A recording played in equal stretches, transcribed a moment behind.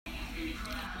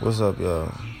What's up,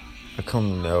 y'all? I come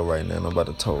to now right now and I'm about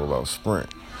to talk about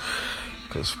Sprint.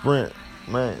 Cause Sprint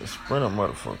a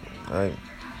motherfucker, right?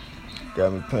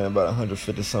 Got me paying about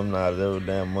 150 something out of every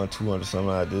damn month, 200 something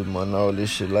out of this month, all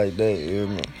this shit like that, you hear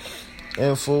me?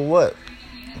 And for what?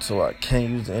 So I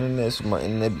can't use the internet, so my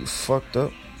internet be fucked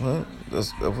up, huh?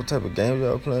 That's what type of games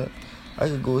y'all playing? I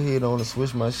could go ahead on and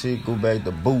switch my shit, go back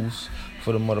to Boost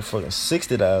for the motherfucking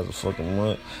 $60 a fucking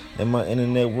month, and my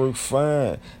internet work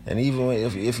fine. And even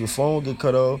if your phone get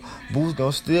cut off, Boost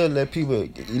gonna still let people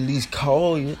at least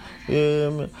call you. You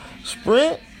hear me?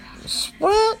 Sprint,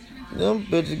 them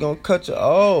bitches gonna cut you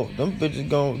off. Them bitches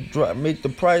gonna make the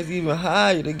price even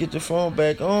higher to get your phone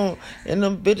back on. And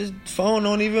them bitches' phone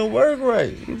don't even work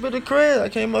right. You better crazy. I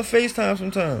can't my FaceTime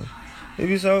sometimes. If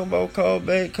you talking about call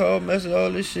back, call message,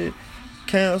 all this shit,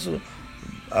 cancel.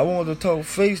 I want to talk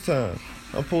FaceTime.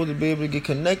 I'm supposed to be able to get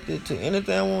connected to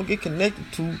anything I want to get connected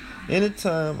to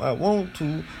anytime I want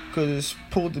to, because it's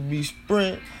supposed to be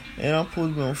Sprint, and I'm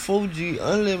supposed to be on 4G,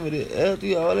 unlimited,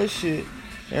 LTE, all that shit,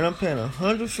 and I'm paying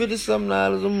 $150 something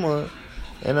a month,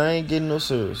 and I ain't getting no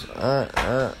service.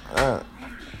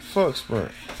 Fuck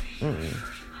Sprint.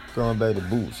 Going back to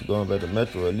Boost, going back to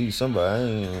Metro, at least somebody. I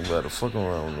ain't about to fuck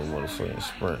around with no motherfucking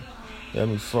Sprint. Got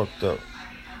me fucked up.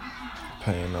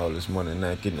 Paying all this money and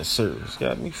not getting a service.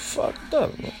 Got me fucked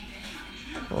up, man.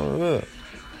 Oh, yeah.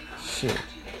 Shit.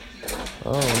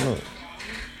 I don't know.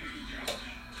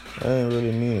 I ain't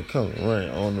really mean to come right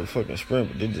on the fucking Sprint,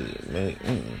 but they just, man,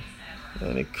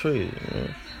 man, they crazy,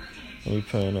 man. And we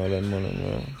paying all that money, man. You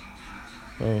know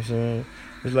what I'm saying?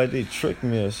 It's like they tricked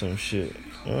me or some shit.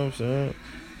 You know what I'm saying?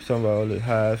 Talking about all this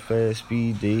high, fast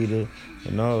speed data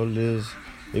and all this.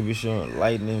 They be showing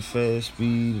lightning fast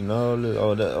speed and all this.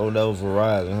 Oh, that was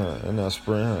Verizon, huh? And now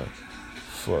Sprint, huh?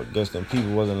 Fuck, guess them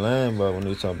people wasn't lying about when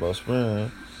they talk about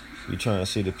Sprint, huh? You trying to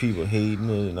see the people hating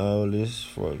it and all this.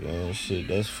 Fuck, man, shit.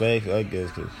 That's fact, I guess,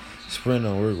 because Sprint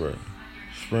don't work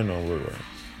right.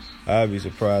 I'd be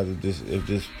surprised if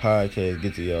this podcast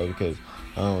get to y'all, because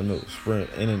I don't know, Sprint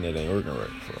internet ain't working right.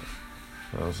 Fuck.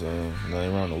 You know what I'm saying?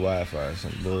 Nothing wrong with the Wi-Fi,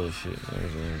 some bullshit. You know what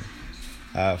I'm saying?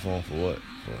 iPhone for what?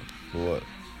 For what?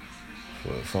 For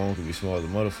a phone could be small as a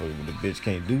motherfucker, but the bitch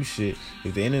can't do shit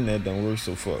if the internet don't work.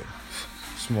 So fuck.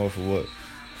 Small for what?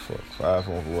 For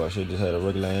iPhone for what? Should just had a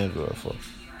regular Android. Fuck.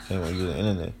 Can't want to use the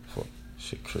internet. Fuck.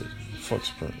 Shit crazy. Fuck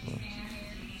Sprint, man.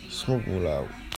 Smoke me loud.